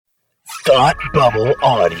Thought Bubble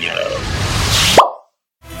Audio.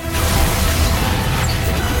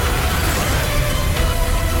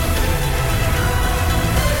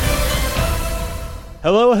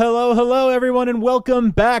 Hello, everyone, and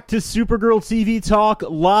welcome back to Supergirl TV Talk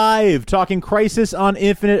Live, talking Crisis on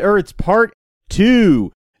Infinite Earths, Part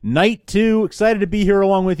 2, Night 2. Excited to be here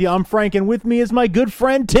along with you. I'm Frank, and with me is my good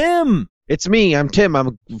friend, Tim. It's me. I'm Tim.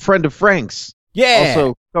 I'm a friend of Frank's. Yeah.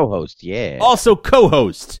 Also co-host. Yeah. Also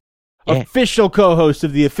co-host. Yeah. Official co-host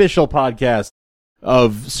of the official podcast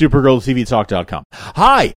of SupergirlTVTalk.com.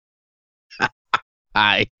 Hi.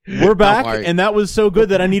 Hi. We're back, and that was so good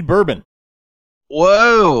that I need bourbon.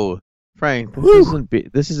 Whoa. Frank,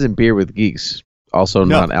 this isn't beer with geeks. Also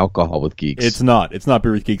not alcohol with geeks. It's not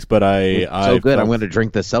beer with geeks, but I good. I'm going to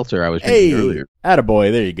drink the seltzer I was drinking earlier.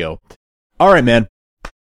 Attaboy. There you go. All right, man.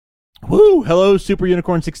 Woo. Hello, Super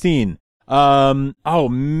Unicorn 16. Oh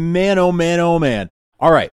man.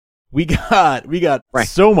 All right. We got Frank.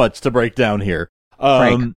 so much to break down here.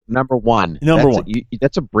 Frank, number one.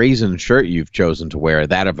 That's a brazen shirt you've chosen to wear,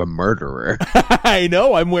 that of a murderer. I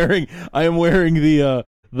know. I am wearing the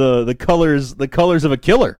colors of a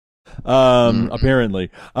killer. Apparently.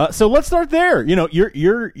 So let's start there. You know,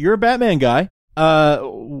 you're a Batman guy.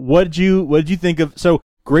 What did you think of? So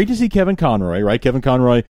great to see Kevin Conroy, right? Kevin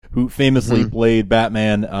Conroy, who famously played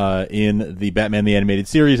Batman in the Batman the Animated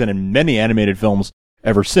Series and in many animated films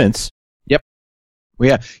ever since. Yep. Well,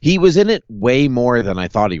 yeah, he was in it way more than I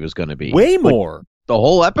thought he was going to be. Way more. The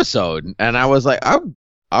whole episode. And I was like, oh,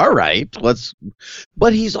 all right,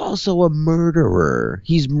 but he's also a murderer.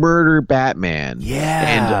 He's Murder Batman.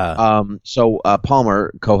 Yeah. And so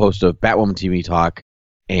Palmer, co-host of Batwoman TV Talk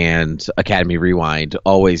and Academy Rewind,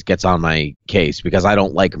 always gets on my case because I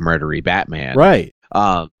don't like murdery Batman. Right.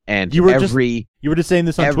 And you were just saying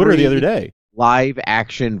this on Twitter the other day. Live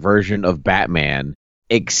action version of Batman,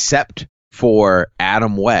 except for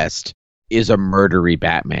Adam West, is a murdery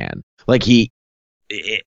Batman. Like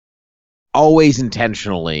always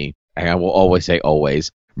intentionally, and I will always say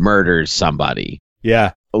always, murders somebody.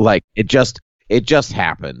 Yeah. Like it just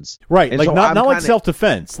happens. Right. And like so not like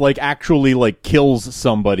self-defense, like actually like kills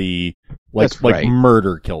somebody, like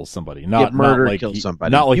murder kills somebody. Not kills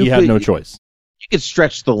somebody. Not like he had no choice. You could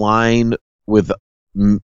stretch the line with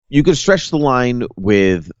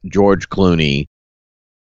George Clooney.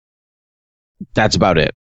 That's about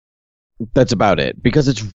it.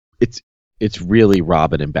 Because it's really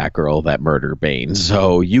Robin and Batgirl that murder Bane.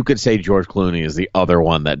 So you could say George Clooney is the other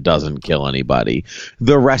one that doesn't kill anybody.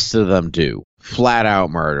 The rest of them do. Flat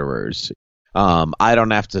out murderers. I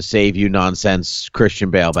don't have to save you nonsense. Christian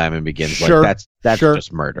Bale, Batman Begins. Sure, like that's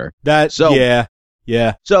just murder.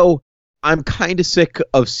 Yeah. So I'm kind of sick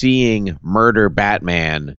of seeing murder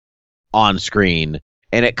Batman on screen,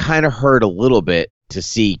 and it kind of hurt a little bit to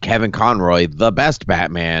see Kevin Conroy, the best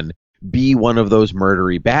Batman, be one of those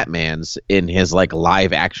murdery Batmans in his like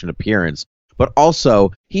live action appearance. But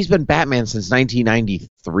also, he's been Batman since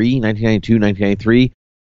 1993.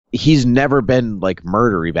 He's never been like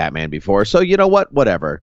murdery Batman before. So you know what?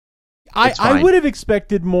 Whatever. I would have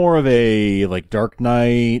expected more of a like Dark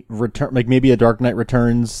Knight Return, like maybe a Dark Knight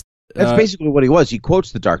Returns. That's basically what he was. He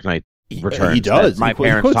quotes the Dark Knight Returns. He does. My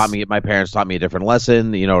parents taught me a different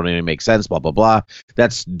lesson. You know, it didn't make sense. Blah blah blah.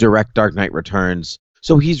 That's direct Dark Knight Returns.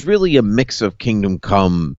 So he's really a mix of Kingdom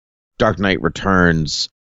Come, Dark Knight Returns,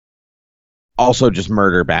 also just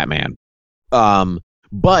murder Batman.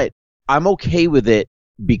 But I'm okay with it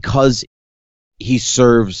because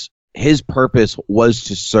his purpose was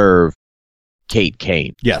to serve Kate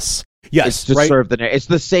Kane. Yes. It's to serve it's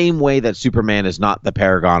the same way that Superman is not the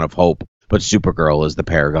paragon of hope, but Supergirl is the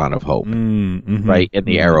paragon of hope, right? In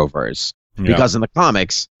the Arrowverse. Yeah. Because in the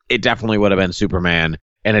comics, it definitely would have been Superman,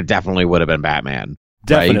 and it definitely would have been Batman.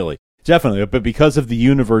 Definitely. But because of the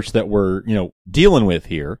universe that we're, dealing with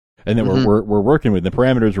here, and that we're working with, the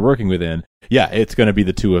parameters we're working within, it's going to be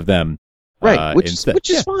the two of them. Right, which is fine.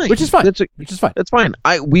 That's fine.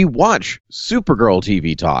 We watch Supergirl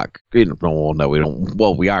TV Talk. No, we don't.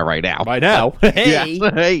 Well, we are right now. By now. Hey.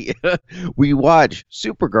 Yeah. Hey. We watch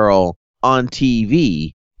Supergirl on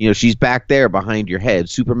TV. She's back there behind your head.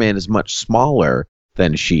 Superman is much smaller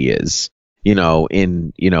than she is,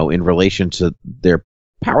 in relation to their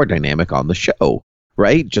power dynamic on the show.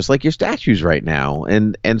 Right? Just like your statues right now.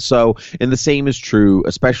 And the same is true,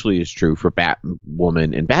 especially is true for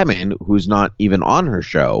Batwoman and Batman, who's not even on her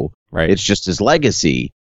show. Right. It's just his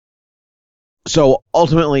legacy. So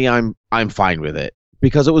ultimately I'm fine with it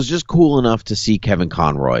because it was just cool enough to see Kevin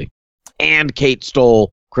Conroy and Kate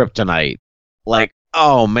stole Kryptonite. Like,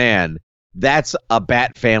 oh man, that's a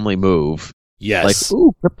Bat family move. Yes. Like,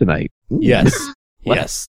 ooh, Kryptonite. Ooh. Yes.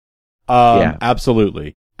 Yes.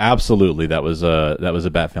 Absolutely. That was a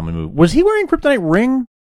Bat Family movie. Was he wearing Kryptonite ring?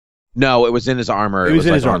 No, it was in his armor. It was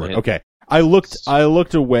in his armor. Okay. I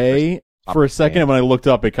looked away for a second, and when I looked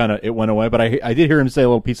up, it went away. But I did hear him say a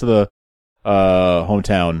little piece of the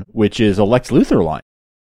hometown, which is a Lex Luthor line.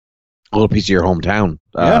 A little piece of your hometown.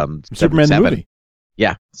 Yeah, Superman the movie.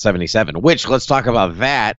 Yeah, 77. Which, let's talk about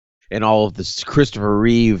that and all of this Christopher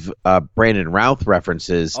Reeve, Brandon Routh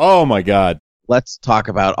references. Oh my God. Let's talk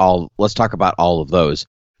about all of those.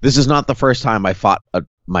 This is not the first time I fought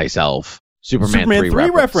myself. Superman 3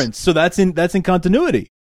 reference. So that's in continuity.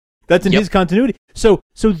 That's in his continuity. So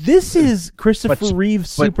this is Christopher Reeve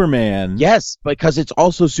Superman. Yes, because it's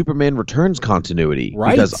also Superman Returns continuity.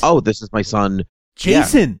 Right. Because this is my son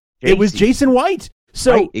Jason. Yeah, it was Jason White.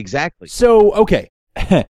 So right, exactly. So okay.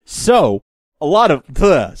 So a lot of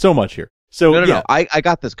so much here. So no. I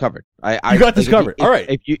got this covered. I got this covered. All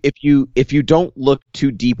right. If you don't look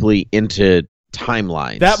too deeply into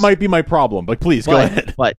timelines, that might be my problem. But please go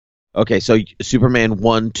ahead. But okay, so Superman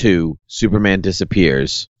 1, 2, Superman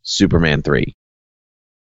disappears, Superman 3.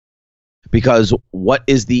 Because what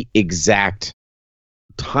is the exact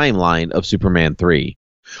timeline of Superman 3?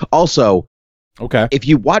 Also, okay, if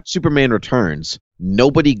you watch Superman Returns,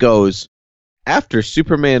 nobody goes, after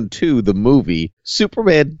Superman 2, the movie,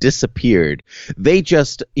 Superman disappeared. They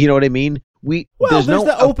just, you know what I mean? There's no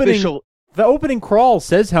official... The opening crawl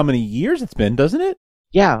says how many years it's been, doesn't it?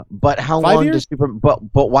 Yeah, but how 5 long years? does Superman...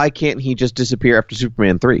 But why can't he just disappear after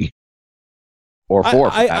Superman 3? Or 4,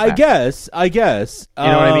 I guess. You know what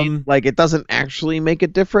I mean? Like, it doesn't actually make a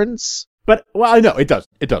difference. But, well, I know, it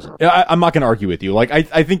doesn't. It doesn't. I'm not going to argue with you. Like,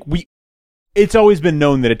 I think it's always been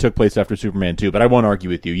known that it took place after Superman 2, but I won't argue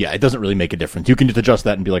with you. Yeah, it doesn't really make a difference. You can just adjust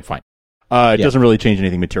that and be like, fine. It doesn't really change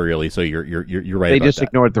anything materially, so you're right about that. They just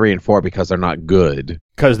ignored 3 and 4 because they're not good.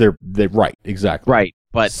 Because they're right, exactly. Right,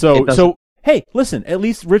 but so hey, listen, at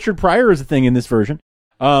least Richard Pryor is a thing in this version.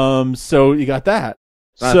 So you got that.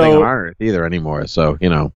 It's not a thing on Earth either anymore, so, you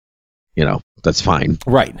know, that's fine.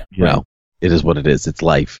 Right. You know, it is what it is. It's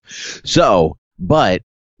life. So, but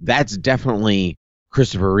that's definitely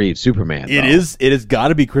Christopher Reeve Superman. It is. It has got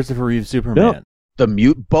to be Christopher Reeve Superman. No.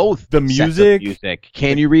 Both the music,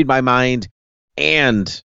 Can You Read My Mind,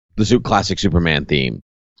 and the classic Superman theme.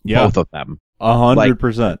 Yeah, both of them.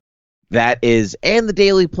 100%. That is, and the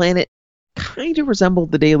Daily Planet kind of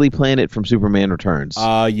resembled the Daily Planet from Superman Returns.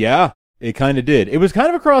 Yeah, it kind of did. It was kind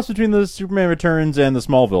of a cross between the Superman Returns and the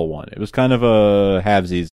Smallville one. It was kind of a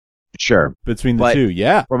halvesies. Sure, between the two.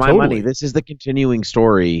 Yeah, for my money, this is the continuing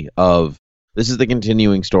story of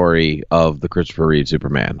the Christopher Reeve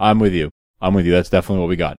Superman. I'm with you. That's definitely what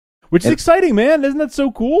we got. Which is exciting, man. Isn't that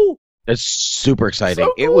so cool? It's super exciting.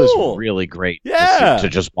 So cool. It was really great to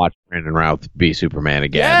just watch Brandon Routh be Superman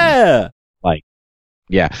again.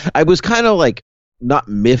 Yeah. I was kind of like not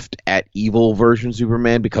miffed at evil version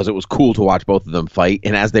Superman because it was cool to watch both of them fight.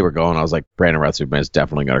 And as they were going, I was like, Brandon Routh Superman is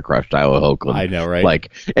definitely going to crush Tyler Hoechlin. I know, right?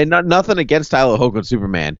 And nothing against Tyler Hoechlin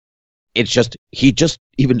Superman. It's just he just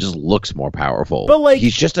looks more powerful. But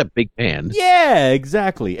he's just a big man. Yeah,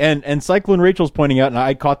 exactly. And Cyclone Rachel's pointing out, and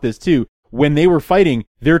I caught this too, when they were fighting,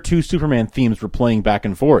 their two Superman themes were playing back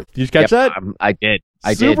and forth. Did you catch that? I did.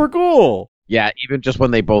 Super cool. Yeah, even just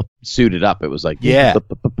when they both suited up, it was like yeah.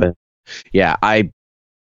 Yeah, I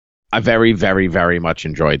very, very, very much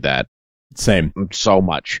enjoyed that. Same. So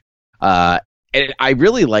much. And I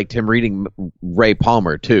really liked him reading Ray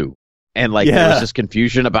Palmer too. And there was this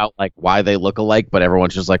confusion about why they look alike, but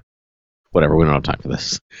everyone's just like, whatever, we don't have time for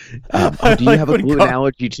this. Do you have a gluten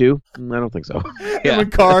allergy too? I don't think so. Yeah.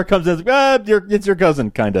 When Kara comes in, it's your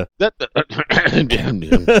cousin, kind of.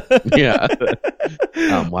 Yeah.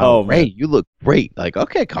 Wow, Ray, you look great.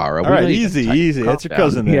 Okay, Kara. All right, easy. That's your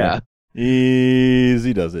cousin there. Yeah.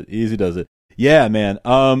 Easy does it. Yeah, man.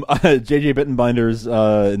 JJ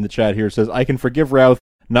Bittenbinders in the chat here says, I can forgive Routh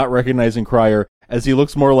not recognizing Cryer, as he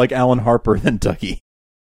looks more like Alan Harper than Dougie.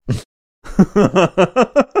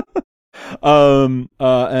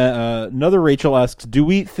 Another Rachel asks, do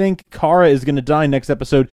we think Kara is going to die next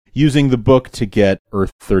episode using the book to get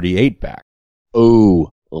Earth 38 back? Oh,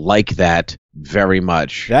 like that very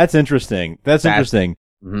much. That's interesting. Interesting.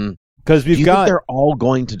 Mm-hmm. Because we've got... they're all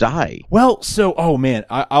going to die. Well, so, oh man,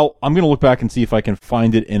 I'm going to look back and see if I can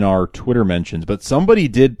find it in our Twitter mentions, but somebody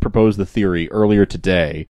did propose the theory earlier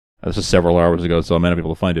today. This was several hours ago, so I might not be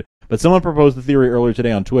able to find it. But someone proposed the theory earlier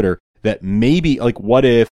today on Twitter that maybe, what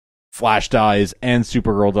if Flash dies and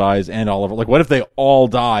Supergirl dies and Oliver? What if they all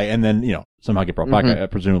die and then, somehow get brought back,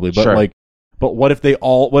 presumably. But sure. But what if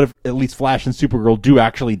what if at least Flash and Supergirl do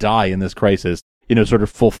actually die in this crisis? Sort of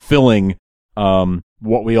fulfilling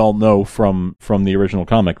what we all know from the original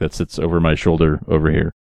comic that sits over my shoulder over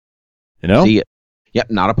here. You know? See, yep,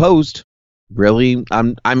 not opposed. Really,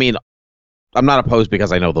 I'm not opposed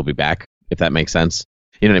because I know they'll be back, if that makes sense.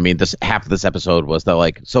 You know what I mean? Half of this episode was the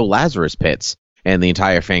like, so Lazarus Pits, and the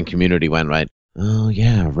entire fan community went, right, oh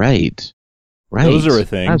yeah, right. Those are a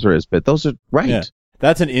thing. Lazarus Pit, those are right. Yeah.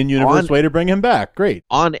 That's an in-universe way to bring him back. Great.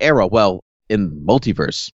 On Arrow, well, in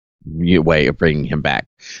multiverse way of bringing him back.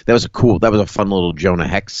 That was a fun little Jonah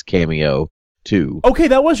Hex cameo too. Okay,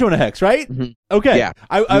 that was Jonah Hex, right? Mhm. Okay. Yeah.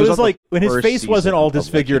 I was like, when his first face wasn't all season of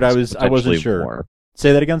disfigured, Legends, I wasn't potentially sure. more.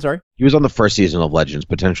 Say that again, sorry? He was on the first season of Legends,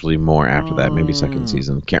 potentially more after that, maybe second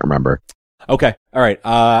season. Can't remember. Okay, all right.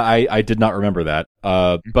 I did not remember that.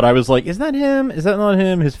 But I was like, is that him? Is that not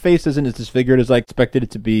him? His face isn't as disfigured as I expected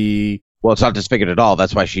it to be. Well, it's not disfigured at all.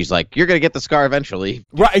 That's why she's like, you're going to get the scar eventually.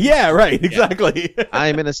 Right, yeah, right, exactly.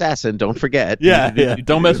 I'm an assassin, don't forget. Yeah,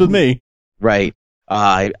 don't mess with me. Right.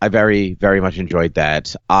 I very, very much enjoyed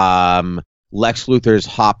that. Lex Luthor's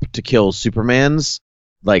hop to kill Superman's,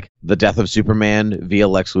 like the death of Superman via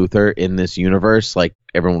Lex Luthor in this universe. Like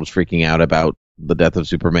everyone was freaking out about the death of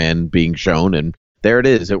Superman being shown, and there it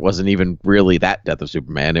is. It wasn't even really that death of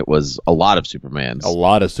Superman. It was a lot of Supermans. A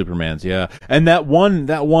lot of Supermans, yeah. And that one,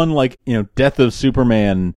 like, you know, death of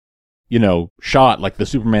Superman, you know, shot, like the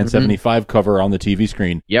Superman 75 cover on the TV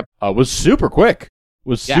screen. Yep. Was super quick.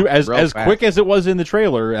 Was as quick as it was in the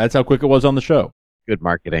trailer. That's how quick it was on the show. Good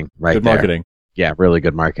marketing, right? Good there. marketing. Yeah, really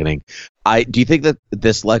good marketing. Do you think that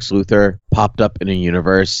this Lex Luthor popped up in a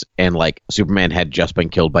universe and like Superman had just been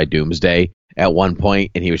killed by Doomsday at one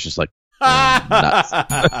point, and he was just like, nuts.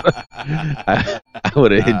 I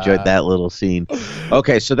would have enjoyed that little scene.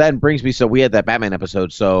 Okay, so that brings me. So we had that Batman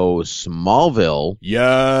episode. So Smallville.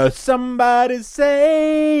 Yeah, somebody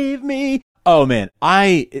save me. Oh man,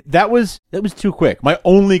 that was too quick. My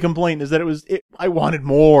only complaint is that I wanted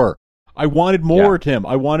more. I wanted more, Tim.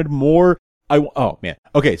 I wanted more. Oh man.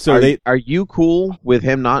 Okay, so are you cool with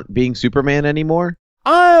him not being Superman anymore?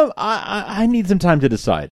 I need some time to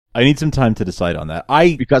decide. I need some time to decide on that.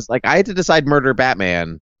 Because like I had to decide Murder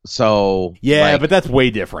Batman. So yeah, like, but that's way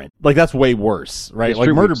different. Like that's way worse, right? Like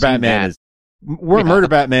true, Murder Batman Murder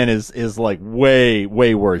Batman is like way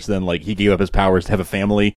worse than like he gave up his powers to have a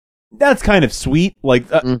family. That's kind of sweet. Like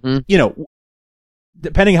you know,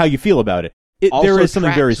 depending how you feel about it, there is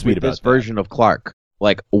something very sweet about this version of Clark.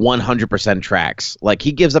 Like 100% tracks. Like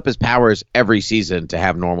he gives up his powers every season to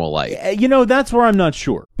have normal life. You know, that's where I'm not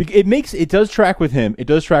sure. It does track with him. It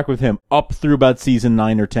does track with him up through about season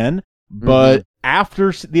 9 or 10. But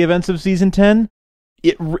after the events of season 10,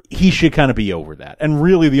 he should kind of be over that. And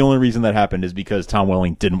really, the only reason that happened is because Tom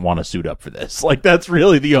Welling didn't want to suit up for this. Like that's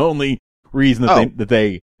really the only reason that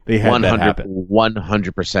they had that happen.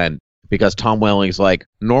 100%. Because Tom Welling's like,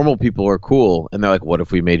 normal people are cool, and they're like, what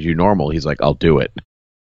if we made you normal? He's like, I'll do it.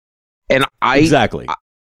 And I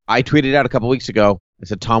tweeted out a couple weeks ago. I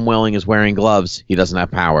said Tom Welling is wearing gloves. He doesn't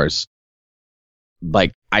have powers.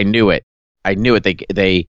 Like I knew it.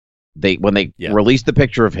 They when they released the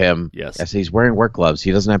picture of him. Yes. I said he's wearing work gloves.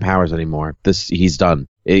 He doesn't have powers anymore. He's done.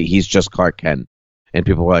 He's just Clark Kent. And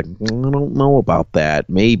people were like, I don't know about that.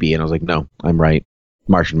 Maybe. And I was like, no, I'm right.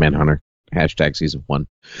 Martian Manhunter. # season 1.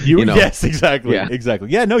 You know? Yes, exactly. Yeah. Exactly.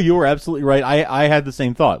 Yeah, no, you were absolutely right. I had the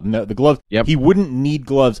same thought. No, the gloves. Yep. He wouldn't need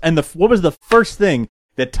gloves. And what was the first thing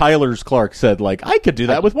that Tyler's Clark said? Like, I could do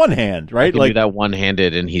that with one hand, right? I can do that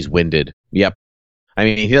one-handed, and he's winded. Yep. I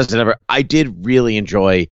mean, he doesn't ever. I did really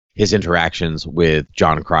enjoy his interactions with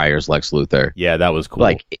John Cryer's Lex Luthor. Yeah, that was cool.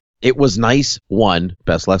 Like, it was nice. One,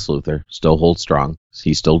 best Lex Luthor, still holds strong.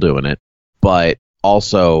 He's still doing it. But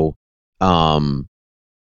also,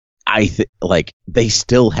 like they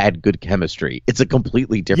still had good chemistry. It's a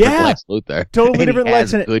completely different Lex Luthor. Totally different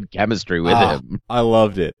Lex. Lex. Good chemistry with him. I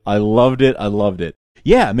loved it.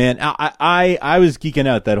 Yeah, man. I was geeking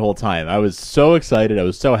out that whole time. I was so excited. I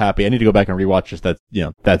was so happy. I need to go back and rewatch just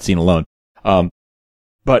that scene alone.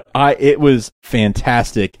 But it was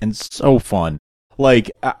fantastic and so fun.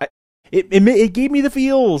 Like it gave me the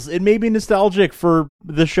feels. It made me nostalgic for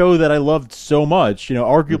the show that I loved so much. You know,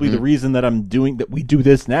 arguably the reason that we do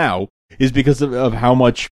this now is because of how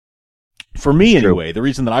much, for me anyway, the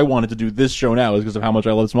reason that I wanted to do this show now is because of how much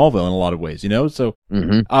I love Smallville in a lot of ways, you know? So,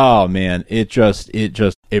 oh man,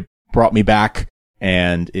 it brought me back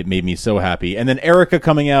and it made me so happy. And then Erica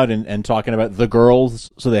coming out and talking about the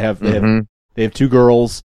girls. So they have 2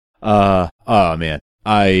 girls. Oh man,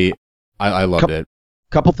 I loved it.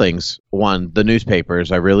 Couple things. One, the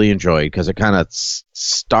newspapers I really enjoyed because it kind of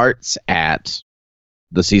starts at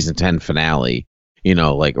the season 10 finale, you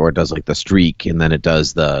know, like, or it does like the streak and then it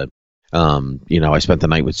does the I spent the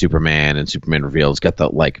night with Superman, and Superman reveals, get the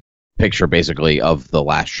picture basically of the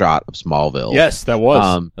last shot of Smallville. Yes, that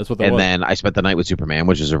was. That's what that and was. then I spent the night with Superman,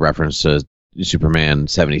 which is a reference to Superman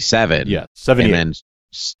 77. Yeah, 78. And then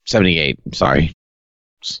 78. Sorry.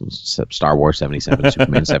 Star Wars 77,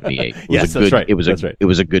 Superman 78. Yes, that's right. That's right. It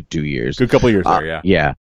was a good 2 years. Good couple of years there, yeah.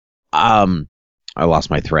 Yeah. I lost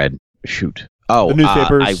my thread. Shoot. Oh, the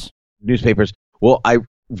newspapers. Newspapers. Well, I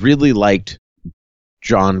really liked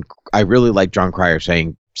John Cryer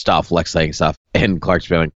saying stuff, Lex saying stuff, and Clark's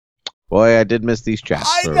feeling, boy, I did miss these chats.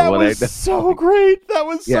 That was so great. That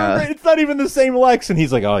was so great. It's not even the same Lex, and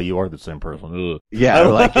he's like, oh, you are the same person. Ugh.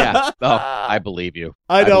 Yeah, yeah. Oh, I believe you.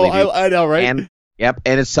 I know, right? And yep,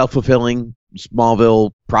 and it's self-fulfilling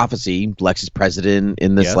Smallville prophecy. Lex is president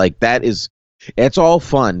in this, it's all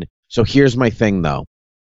fun. So here's my thing, though.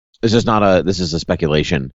 This is a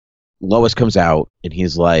speculation. Lois comes out, and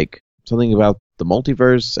he's like, something about the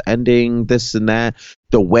multiverse ending, this and that.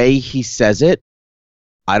 The way he says it,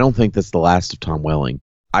 I don't think that's the last of Tom Welling.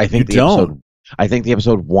 I think the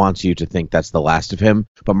episode wants you to think that's the last of him.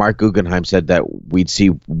 But Mark Guggenheim said that we'd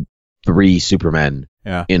see 3 Supermen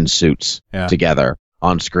in suits together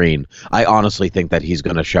on screen. I honestly think that he's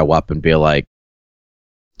going to show up and be like,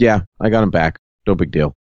 "Yeah, I got him back. No big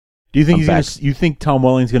deal." Do you think you think Tom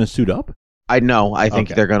Welling's going to suit up? I know. I think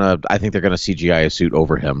they're gonna CGI a suit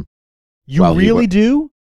over him. You really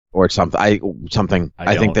do? Or something. I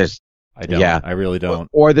think there's. I don't. Yeah, I really don't.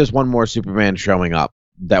 Or there's one more Superman showing up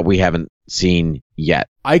that we haven't seen yet.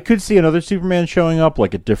 I could see another Superman showing up,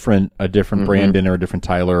 like a different Brandon or a different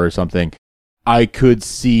Tyler or something. I could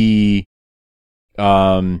see.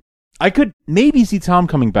 I could maybe see Tom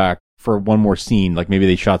coming back for one more scene. Like maybe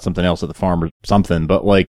they shot something else at the farm or something. But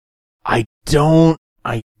like, I don't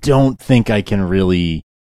think I can really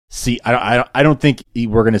see. I don't think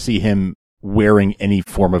we're going to see him wearing any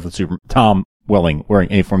form of the Tom Welling wearing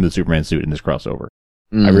any form of the Superman suit in this crossover.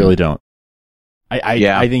 I really don't.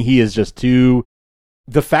 I think he is just too.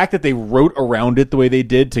 The fact that they wrote around it the way they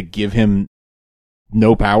did to give him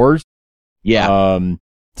no powers, to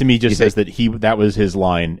me just says that that was his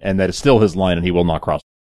line and that is still his line and he will not cross.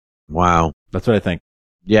 Wow, that's what I think.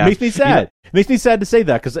 Yeah, it makes me sad. It makes me sad to say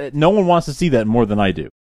that because no one wants to see that more than I do.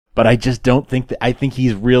 But I just don't think that. I think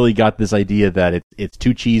he's really got this idea that it's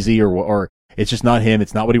too cheesy or it's just not him.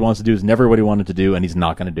 It's not what he wants to do. It's never what he wanted to do, and he's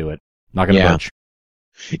not going to do it. Not going to budge.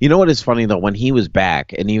 You know what is funny though? When he was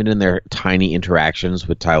back, and even in their tiny interactions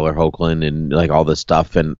with Tyler Hoechlin and like all this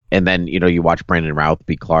stuff, and then you watch Brandon Routh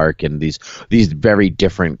be Clark, and these very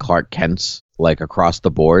different Clark Kents like across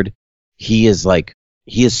the board. He is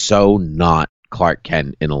so not Clark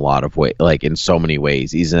Kent in a lot of ways, like in so many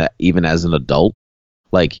ways. He's even as an adult,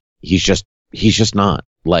 like he's just not.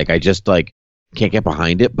 Like I just can't get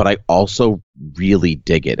behind it, but I also really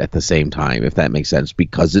dig it at the same time, if that makes sense,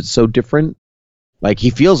 because it's so different. Like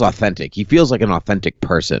he feels authentic. He feels like an authentic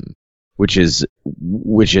person, which is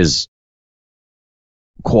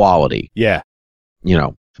quality. Yeah.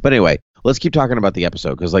 But anyway, let's keep talking about the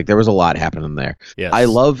episode because there was a lot happening there. Yes. I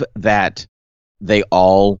love that they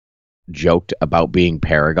all joked about being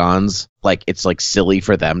paragons. Like it's silly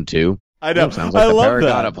for them too. I know. Sounds like the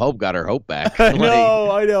Paragon of Hope got her hope back. I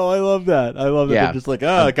know. I love that. Yeah. They're just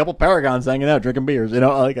a couple paragons hanging out, drinking beers. I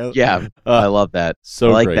love that. So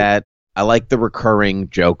I like great. that. I like the recurring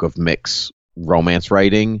joke of Mick's romance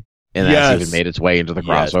writing, and that's even made its way into the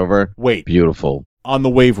crossover. Wait, beautiful. On the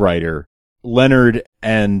Wave Rider, Leonard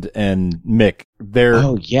and Mick, their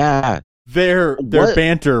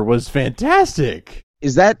banter was fantastic.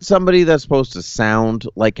 Is that somebody that's supposed to sound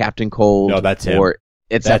like Captain Cold? No, that's him.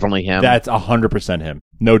 It's definitely him. That's 100% him.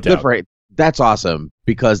 No doubt. That's awesome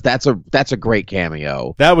because that's a great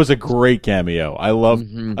cameo. That was a great cameo. I loved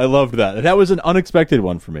that. That was an unexpected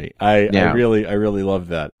one for me. I really loved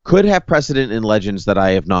that. Could have precedent in Legends that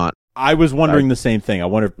I have not. I was wondering the same thing. I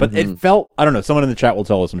wonder, but it felt, I don't know, someone in the chat will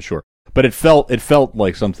tell us, I'm sure. But it felt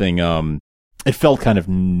like something it felt kind of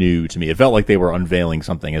new to me. It felt like they were unveiling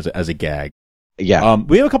something as a gag. Yeah.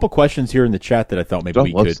 We have a couple questions here in the chat that I thought maybe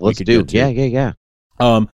we could do. Yeah.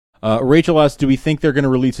 Rachel asks, do we think they're going to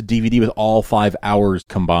release a DVD with all 5 hours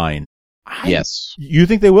combined? Yes. You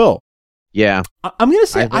think they will? Yeah. I'm going to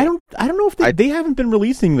say I don't know if they haven't been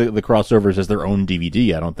releasing the crossovers as their own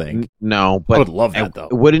DVD, I don't think. No, but I would love that though.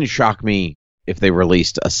 It wouldn't shock me if they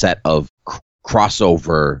released a set of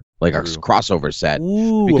crossover, like a crossover set.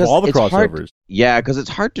 Ooh, because of all the crossovers. Because it's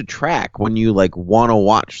hard to track when you want to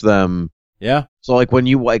watch them. Yeah. So when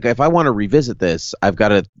you if I want to revisit this, I've got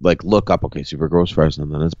to look up. Okay, Supergirl's first,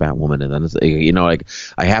 and then it's Batwoman, and then it's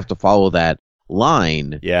I have to follow that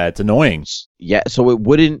line. Yeah, it's annoying. Yeah, so it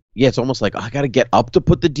wouldn't. Yeah, it's almost like I got to get up to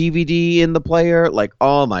put the DVD in the player. Like,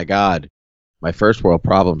 oh my god, my first world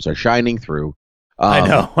problems are shining through.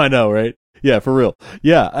 I know, right? Yeah, for real.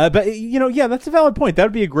 Yeah, but yeah, that's a valid point. That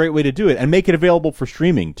would be a great way to do it, and make it available for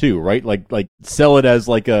streaming too, right? Like sell it as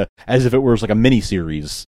as if it was like a mini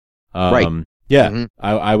series. Right. Yeah, Mhm.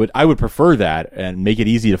 I would prefer that and make it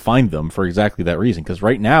easy to find them for exactly that reason. Because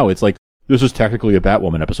right now it's like this is technically a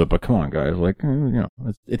Batwoman episode, but come on, guys,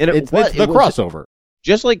 it's the crossover.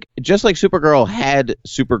 Just like Supergirl had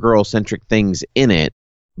Supergirl centric things in it,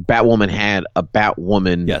 Batwoman had a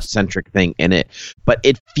Batwoman centric thing in it, but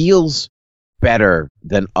it feels better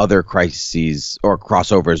than other crises or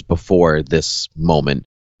crossovers before this moment.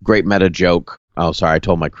 Great meta joke. Oh, sorry, I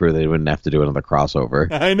told my crew they wouldn't have to do another crossover.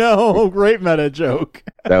 I know, great meta joke.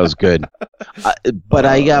 That was good. But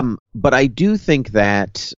I do think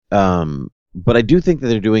that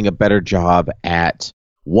they're doing a better job at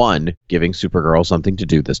one, giving Supergirl something to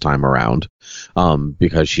do this time around,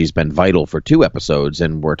 because she's been vital for 2 episodes,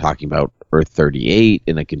 and we're talking about Earth 38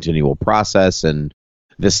 in a continual process and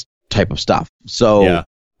this type of stuff. So, yeah.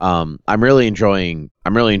 I'm really enjoying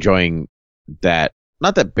that.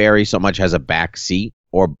 Not that Barry so much has a back seat,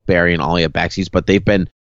 or Barry and Ollie have back seats, but they've been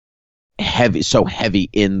so heavy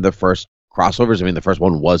in the first crossovers. I mean, the first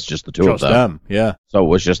one was just the two of them. Yeah. So it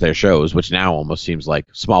was just their shows, which now almost seems like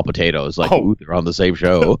small potatoes. Like, ooh, they're on the same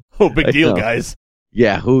show. Big deal, guys.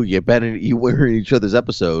 Yeah, you were in each other's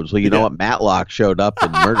episodes. Well, you know what? Matlock showed up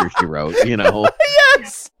in Murder, She Wrote,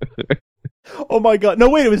 Yes! Oh my god. No,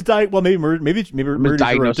 wait, it was maybe Murder, She Wrote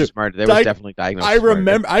Diagnosis Murder. There was definitely Diagnosis I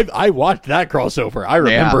remember, I watched that crossover. I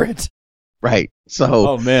remember it. Right. So,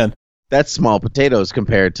 oh man. That's small potatoes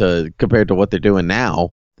compared to what they're doing now.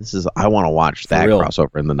 I want to watch that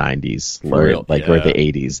crossover in the 90s, or the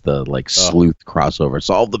 80s, the sleuth crossover.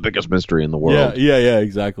 Solve the biggest mystery in the world. Yeah,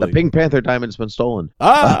 exactly. The Pink Panther diamond's been stolen.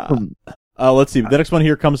 Let's see. The next one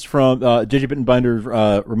here comes from JJ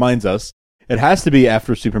Bittenbinder reminds us it has to be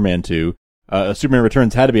after Superman 2. Superman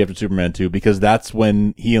Returns had to be after Superman 2 because that's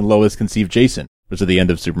when he and Lois conceived Jason, which is at the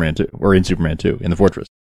end of Superman 2, or in Superman 2, in the Fortress.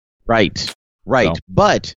 Right. So.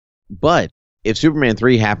 But if Superman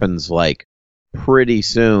 3 happens pretty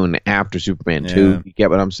soon after Superman 2, you get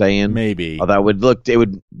what I'm saying? Maybe. Oh, that would look, it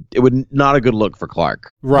would not a good look for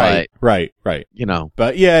Clark. Right. But,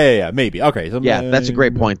 yeah, maybe. Okay. So, that's a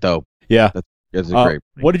great point, though. Yeah. That's a great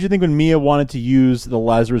point. What did you think when Mia wanted to use the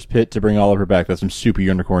Lazarus Pit to bring Oliver back? That's from Super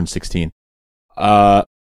Unicorn 16.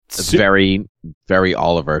 It's very, very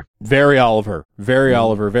Oliver. Very Oliver.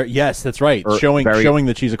 Yes, that's right. Showing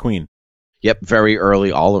that she's a queen. Yep, very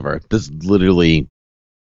early Oliver. This is literally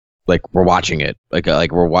we're watching it.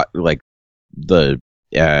 We're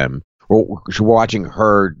watching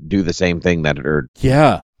her do the same thing that her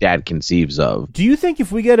dad conceives of. Do you think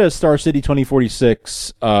if we get a Star City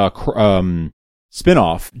 2046 spinoff,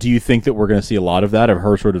 do you think that we're going to see a lot of that, of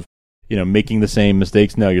her sort of making the same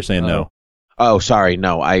mistakes? No, you're saying no. Oh, sorry.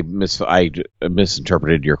 No, I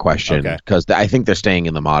misinterpreted your question, because I think they're staying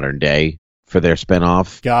in the modern day for their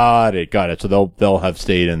spinoff. Got it. So they'll have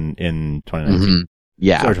stayed in 2019. Mm-hmm.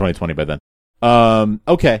 Yeah. Or 2020 by then.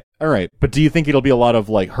 Okay. All right. But do you think it'll be a lot of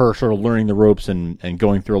her sort of learning the ropes and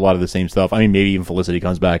going through a lot of the same stuff? I mean, maybe even Felicity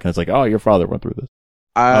comes back and it's like, oh, your father went through this.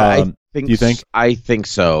 Do you think? I think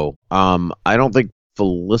so. I don't think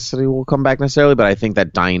Felicity will come back necessarily, but I think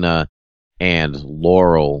that Dinah and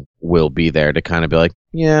Laurel will be there to kind of be like,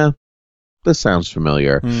 yeah, this sounds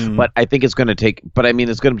familiar. But I think it's going to take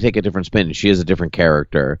a different spin. She is a different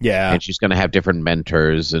character. Yeah. And she's going to have different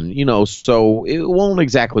mentors, and, so it won't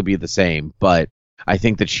exactly be the same, but I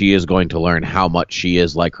think that she is going to learn how much she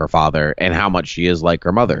is like her father and how much she is like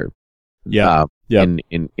her mother. Yeah.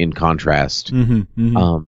 In contrast.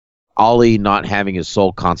 Mm-hmm. Ollie not having his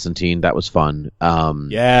soul Constantine, that was fun.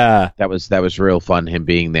 That was real fun, him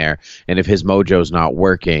being there. And if his mojo's not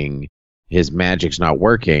working, his magic's not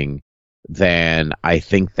working, then I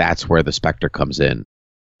think that's where the Spectre comes in.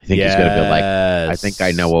 I think he's going to be like, I think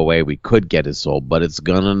I know a way we could get his soul, but it's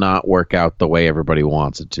going to not work out the way everybody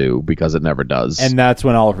wants it to, because it never does. And that's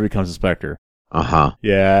when Oliver becomes a Spectre. Uh-huh.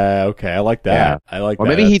 Yeah, okay, I like that. Yeah. I like or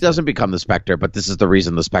that. Or maybe he doesn't become the Spectre, but this is the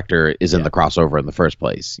reason the Spectre is in the crossover in the first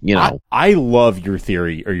place. I love your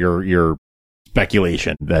theory, or your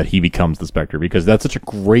speculation that he becomes the Spectre, because that's such a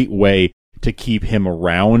great way to keep him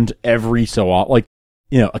around every so often.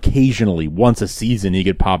 Occasionally, once a season, he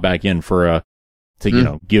could pop back in for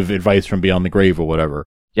to give advice from beyond the grave or whatever.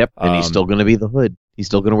 Yep, and he's still going to be the Hood. He's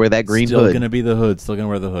still going to wear that green Still hood. going to be the hood. Still going to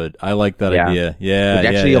wear the hood. I like that Yeah. idea. Yeah, Which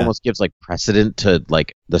actually yeah. almost gives like precedent to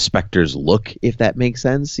like the Spectre's look, if that makes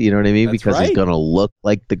sense. You know what I mean? That's Because right. he's going to look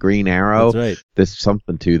like the Green Arrow. That's right. There's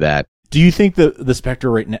something to that. Do you think the Spectre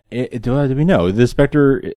right now? Do we know the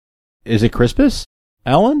Spectre? Is it Crispus?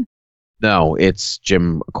 Alan? No, it's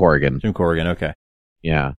Jim Corrigan. Jim Corrigan. Okay.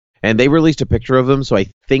 Yeah. And they released a picture of him, so I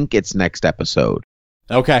think it's next episode.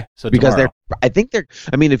 Okay. So Because tomorrow.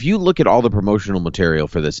 I mean, if you look at all the promotional material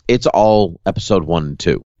for this, it's all episode 1 and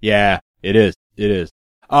 2. Yeah, it is. It is.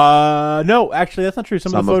 No, actually, that's not true.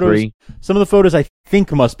 Some of the photos, 3. some of the photos, I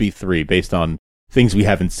think must be 3 based on things we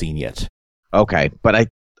haven't seen yet. Okay, but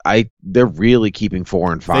they're really keeping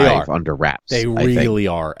 4 and 5 under wraps. They I think. really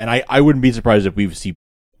are, and I wouldn't be surprised if we see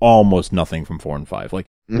almost nothing from 4 and 5. Like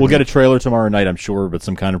we'll Mhm. get a trailer tomorrow night, I'm sure, but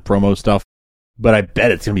some kind of promo stuff. But I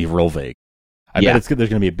bet it's gonna be real vague. I bet there's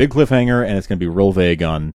gonna be a big cliffhanger, and it's gonna be real vague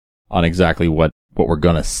on exactly what we're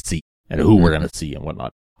gonna see and who we're gonna see and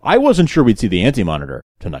whatnot. I wasn't sure we'd see the Anti-Monitor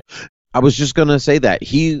tonight. I was just gonna say that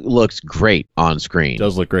he looks great on screen.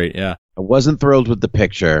 Does look great, yeah. I wasn't thrilled with the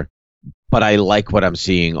picture, but I like what I'm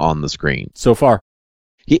seeing on the screen. So far,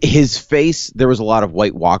 His face, there was a lot of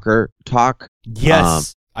White Walker talk.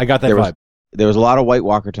 yes, I got that there vibe. There was a lot of White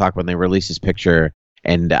Walker talk when they released his picture,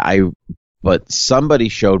 but somebody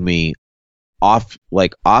showed me off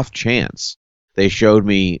chance. They showed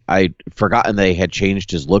me, I'd forgotten they had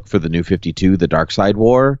changed his look for the New 52, the Dark Side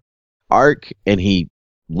War arc, and he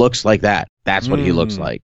looks like that. That's what he looks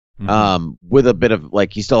like. Mhm. With a bit of,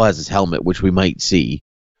 like, he still has his helmet, which we might see.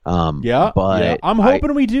 Yeah, but yeah. I'm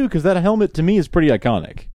hoping we do, because that helmet to me is pretty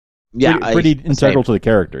iconic. Pretty integral to the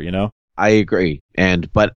character, you know? I agree.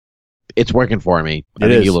 But it's working for me. I It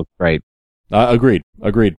think is. he looks great. Agreed.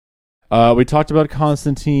 We talked about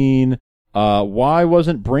Constantine. Why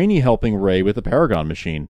wasn't Brainy helping Ray with the Paragon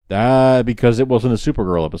machine? Because it wasn't a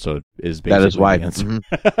Supergirl episode, is basically That is why. the answer.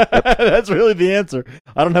 Mhm. That's really the answer.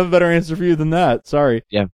 I don't have a better answer for you than that. Sorry.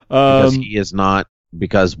 Yeah. Because he is not,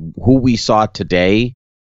 because who we saw today,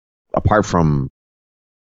 apart from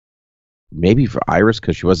maybe for Iris,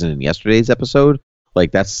 because she wasn't in yesterday's episode,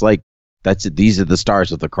 these are the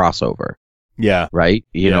stars of the crossover, Yeah. right?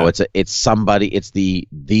 You Yeah. know, it's somebody, it's the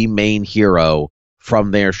main hero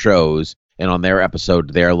from their shows, and on their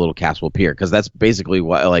episode, their little cast will appear, because that's basically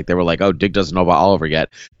why, like, they were like, oh, Dig doesn't know about Oliver yet,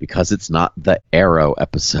 because it's not the Arrow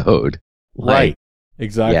episode. Right.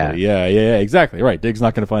 Exactly. Yeah, exactly. Right. Dig's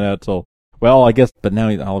not going to find out until, well, I guess, but now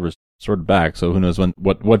Oliver's sort of back, so who knows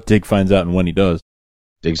what Dig finds out and when he does.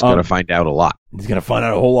 Dig's going to find out a lot. He's going to find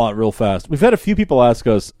out a whole lot real fast. We've had a few people ask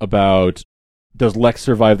us about, does Lex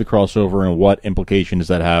survive the crossover and what implication does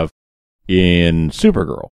that have in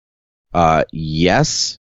Supergirl?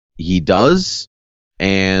 Yes, he does,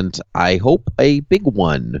 and I hope a big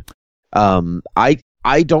one. I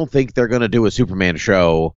don't think they're going to do a Superman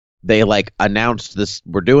show. They announced this,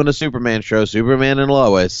 we're doing a Superman show, Superman and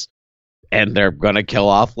Lois, and they're going to kill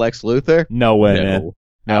off Lex Luthor? No way, man. No.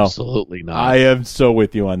 Absolutely not. I am so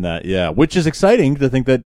with you on that. Yeah, which is exciting to think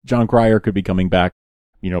that John Cryer could be coming back,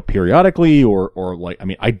 periodically or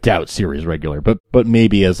I doubt series regular, but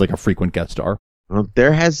maybe as a frequent guest star.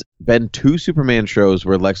 There has been 2 Superman shows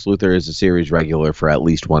where Lex Luthor is a series regular for at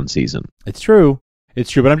least 1 season. It's true,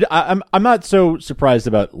 but I'm not so surprised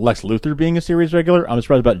about Lex Luthor being a series regular. I'm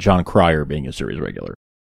surprised about John Cryer being a series regular.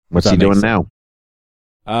 What's he doing now?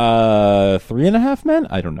 3.5 Men?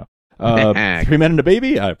 I don't know. 3 Men and a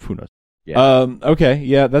Baby? Who knows? Yeah. Okay.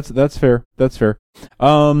 Yeah, that's fair. That's fair.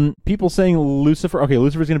 People saying Lucifer. Okay,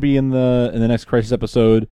 Lucifer's going to be in the next Crisis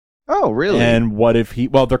episode. Oh, really? And what if he?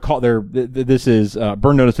 Well, this is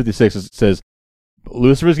Burn Notice 56 says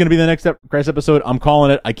Lucifer's going to be the next Crisis episode. I'm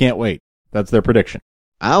calling it. I can't wait. That's their prediction.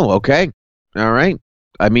 Oh, okay. All right.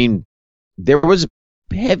 I mean, there was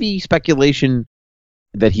heavy speculation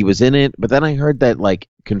that he was in it, but then I heard that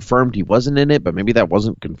confirmed he wasn't in it, but maybe that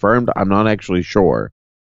wasn't confirmed. I'm not actually sure.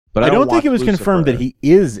 But I don't think watch it was Lucifer. confirmed that he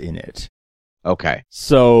is in it. Okay.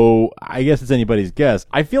 So I guess it's anybody's guess.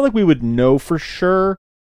 I feel like we would know for sure.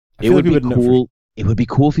 It would be cool. It would be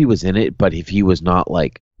cool if he was in it, but if he was not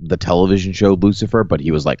the television show Lucifer, but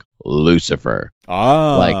he was Lucifer.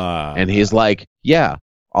 And he's yeah,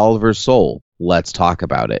 Oliver's soul. Let's talk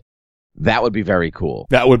about it. That would be very cool.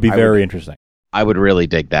 That would be very interesting. I would really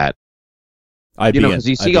dig that. Because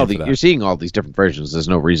you see you're seeing all these different versions. There's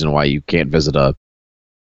no reason why you can't visit a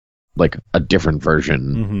different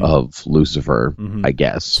version of Lucifer, I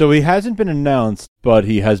guess. So he hasn't been announced, but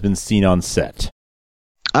he has been seen on set.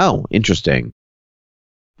 Oh, interesting.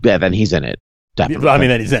 Yeah, then he's in it. Definitely. I mean,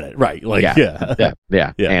 then he's in it, right?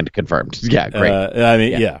 Yeah, and confirmed. Yeah, great.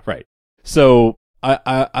 Yeah, right. So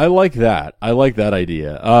I like that. I like that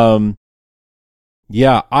idea.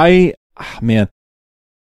 Yeah, man.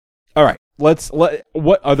 All right.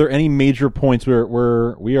 What are there any major points we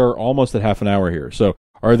are almost at half an hour here. So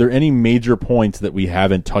are there any major points that we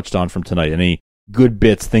haven't touched on from tonight? Any good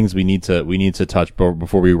bits, things we need to touch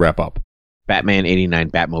before we wrap up? Batman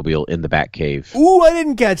 89 Batmobile in the Batcave. Ooh, I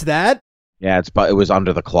didn't catch that. Yeah, it was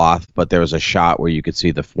under the cloth, but there was a shot where you could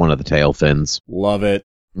see one of the tail fins. Love it.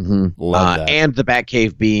 Mm-hmm. Love that. And the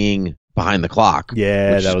Batcave being behind the clock.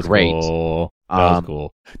 Yeah, that was great. Cool. That was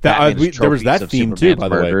cool. There was that theme too, by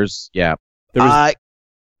the way. Yeah. There was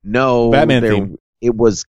no Batman theme. It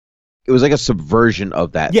was like a subversion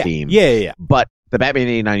of that theme. Yeah. But the Batman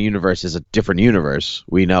 89 universe is a different universe,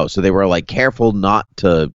 we know. So they were like careful not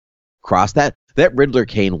to cross that. That Riddler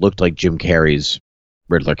cane looked like Jim Carrey's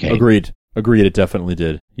Riddler cane. Agreed. It definitely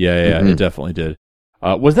did. Yeah, it definitely did.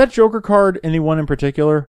 Was that Joker card anyone in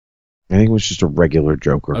particular? I think it was just a regular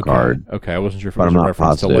Joker card. Okay, I wasn't sure if it was a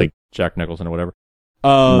reference to like Jack Nicholson or whatever.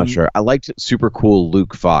 I'm not sure. I liked super cool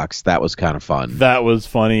Luke Fox. That was kind of fun. That was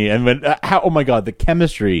funny. And when oh my god, the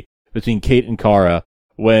chemistry between Kate and Kara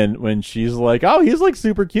when she's like, "Oh, he's like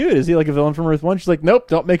super cute. Is he like a villain from Earth 1?" She's like, "Nope,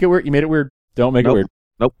 don't make it weird. You made it weird. Don't make it weird."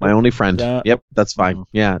 Nope, my only friend. Yep, that's fine.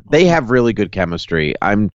 Yeah, they have really good chemistry.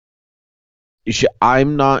 I'm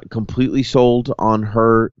not completely sold on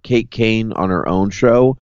her, Kate Kane, on her own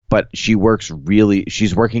show, but she's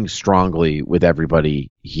working strongly with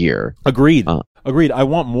everybody here. Agreed. Agreed. I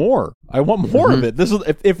want more. I want more of it. This is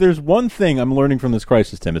if there's one thing I'm learning from this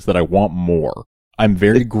crisis, Tim, it's that I want more. I'm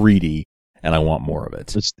very greedy, and I want more of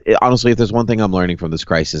it. Honestly, if there's one thing I'm learning from this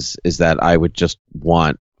crisis, is that I would just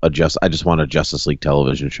want a Justice League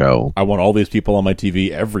television show. I want all these people on my TV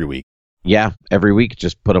every week. Yeah, every week,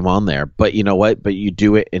 just put them on there. But you know what? But you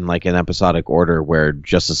do it in like an episodic order where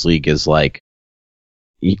Justice League is like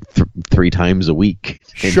 3 times a week.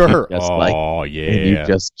 Sure. Yeah. And you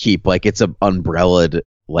just keep like it's an umbrellaed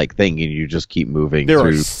like thing, and you just keep moving. There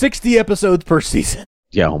are 60 episodes per season.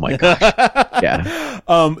 Yeah. Oh my gosh. Yeah.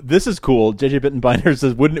 This is cool. JJ Bittenbinder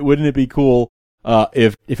says, "Wouldn't it be cool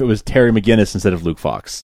if it was Terry McGinnis instead of Luke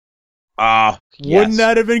Fox?" Yes. Wouldn't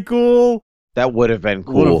that have been cool? That would have been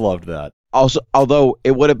cool. Would have loved that. Also, although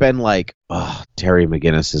it would have been like Terry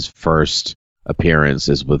McGinnis's first appearance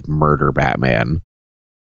is with Murder Batman.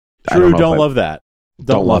 True, don't love that.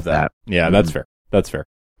 Don't love that. Yeah, that's fair. That's fair.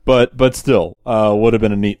 But still, would have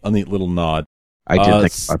been a neat little nod. I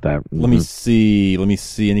did think about that. Let me see.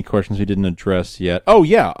 Any questions we didn't address yet? Oh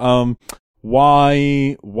yeah.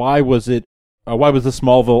 Why was the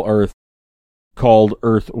Smallville Earth called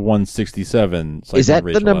Earth 167? Is that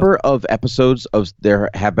the number of episodes there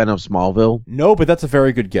have been of Smallville? No, but that's a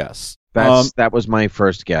very good guess. That was my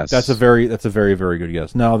first guess. That's a very, very good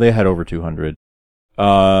guess. No, they had over 200.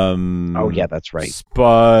 Oh yeah, that's right.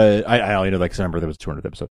 But I only know like remember there was 200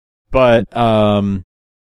 episodes. But I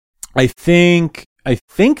think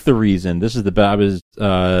the reason this is I was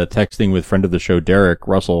texting with friend of the show Derek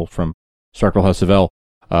Russell from Starkville House of L,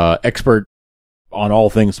 expert on all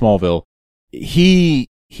things Smallville. He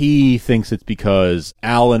thinks it's because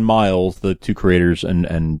Al and Miles, the two creators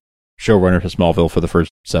and showrunners of Smallville for the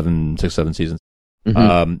first 7 seasons,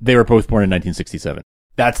 they were both born in 1967.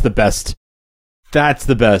 That's the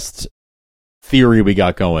best theory we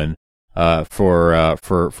got going for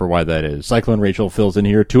why that is. Cyclone Rachel fills in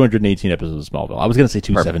here 218 episodes of Smallville. I was going to say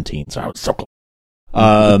 217, so I was so close.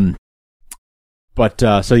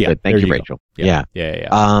 So yeah, good. Thank you, Rachel. Go. Yeah.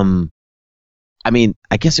 I mean,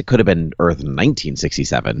 I guess it could have been Earth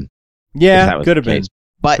 1967. Yeah, could have been.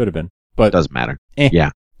 But it doesn't matter. Yeah.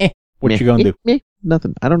 What you gonna do?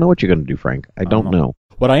 Nothing. I don't know what you're gonna do, Frank. I don't know.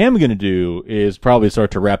 What I am gonna do is probably start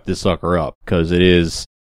to wrap this sucker up because it is,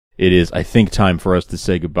 I think, time for us to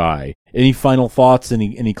say goodbye. Any final thoughts?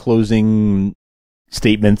 Any closing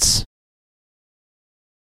statements?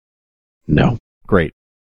 No. Great.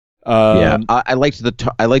 I liked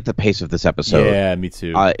the pace of this episode. Yeah, me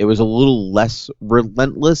too. It was a little less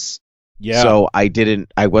relentless. Yeah. So I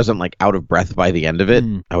wasn't like out of breath by the end of it.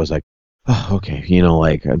 I was like, oh, okay,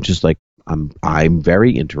 I'm just like I'm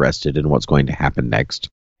very interested in what's going to happen next.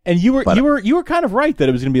 And you were kind of right that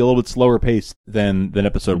it was going to be a little bit slower paced than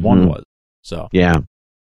episode 1 was. So yeah,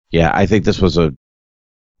 I think this was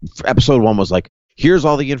episode 1 was like, here's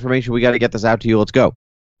all the information, we got to get this out to you, let's go.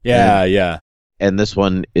 Yeah. And this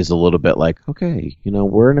one is a little bit like, okay,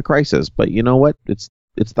 we're in a crisis, but you know what? It's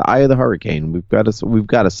the eye of the hurricane. We've got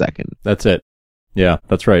a second. That's it. Yeah,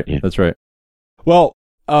 that's right. Yeah. That's right. Well,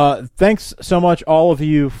 thanks so much, all of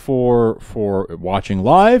you, for watching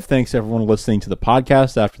live. Thanks everyone listening to the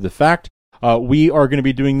podcast after the fact. We are going to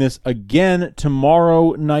be doing this again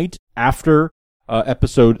tomorrow night after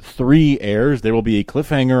episode 3 airs, there will be a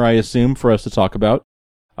cliffhanger, I assume, for us to talk about.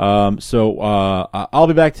 So I'll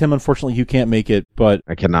be back, Tim. Unfortunately, you can't make it, but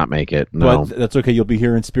I cannot make it. No, but that's okay. You'll be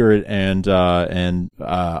here in spirit, and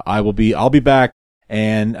I'll be back.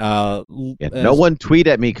 And no one tweet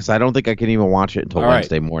at me because I don't think I can even watch it until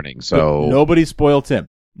Wednesday morning. So nobody spoil Tim.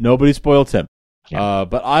 Nobody spoil Tim. Yeah.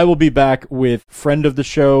 But I will be back with friend of the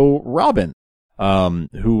show, Robin,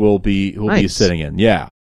 who will be sitting in. Yeah.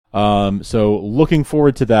 So looking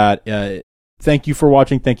forward to that. Thank you for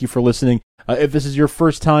watching. Thank you for listening. If this is your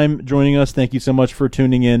first time joining us, thank you so much for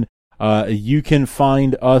tuning in. You can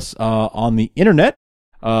find us on the internet.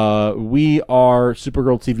 We are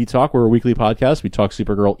Supergirl TV Talk. We're a weekly podcast. We talk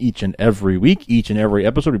Supergirl each and every week, each and every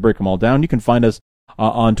episode. We break them all down. You can find us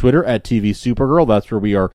on Twitter at TV Supergirl. That's where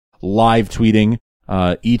we are live tweeting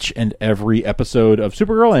each and every episode of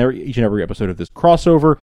Supergirl and each and every episode of this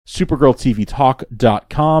crossover.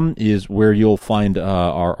 SupergirlTVTalk.com is where you'll find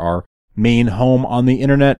our main home on the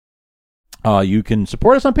internet. You can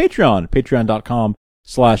support us on Patreon,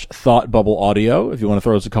 patreon.com/ThoughtBubbleAudio, if you want to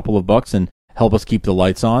throw us a couple of bucks and help us keep the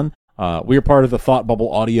lights on. We are part of the Thought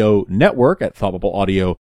Bubble Audio Network at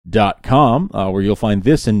thoughtbubbleaudio.com, where you'll find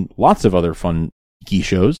this and lots of other fun geeky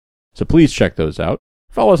shows. So please check those out.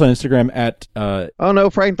 Follow us on Instagram at... Oh no,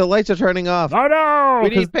 Frank, the lights are turning off. Oh no! We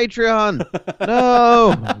need Patreon.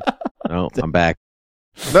 No. No, I'm back.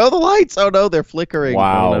 No, the lights. Oh no, they're flickering.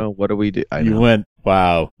 Wow. Oh no, what do we do?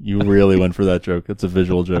 Wow. You really went for that joke. That's a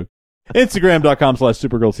visual joke.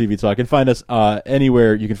 Instagram.com/SupergirlTVTalk. And find us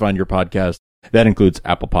anywhere you can find your podcast. That includes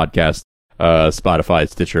Apple Podcasts, Spotify,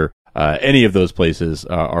 Stitcher. Any of those places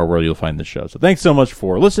are where you'll find the show. So thanks so much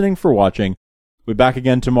for listening, for watching. We'll be back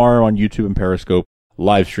again tomorrow on YouTube and Periscope,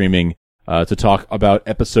 live streaming to talk about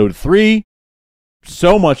episode 3.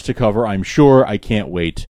 So much to cover, I'm sure. I can't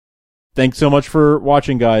wait. Thanks so much for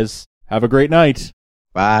watching, guys. Have a great night.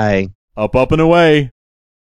 Bye. Up, and away.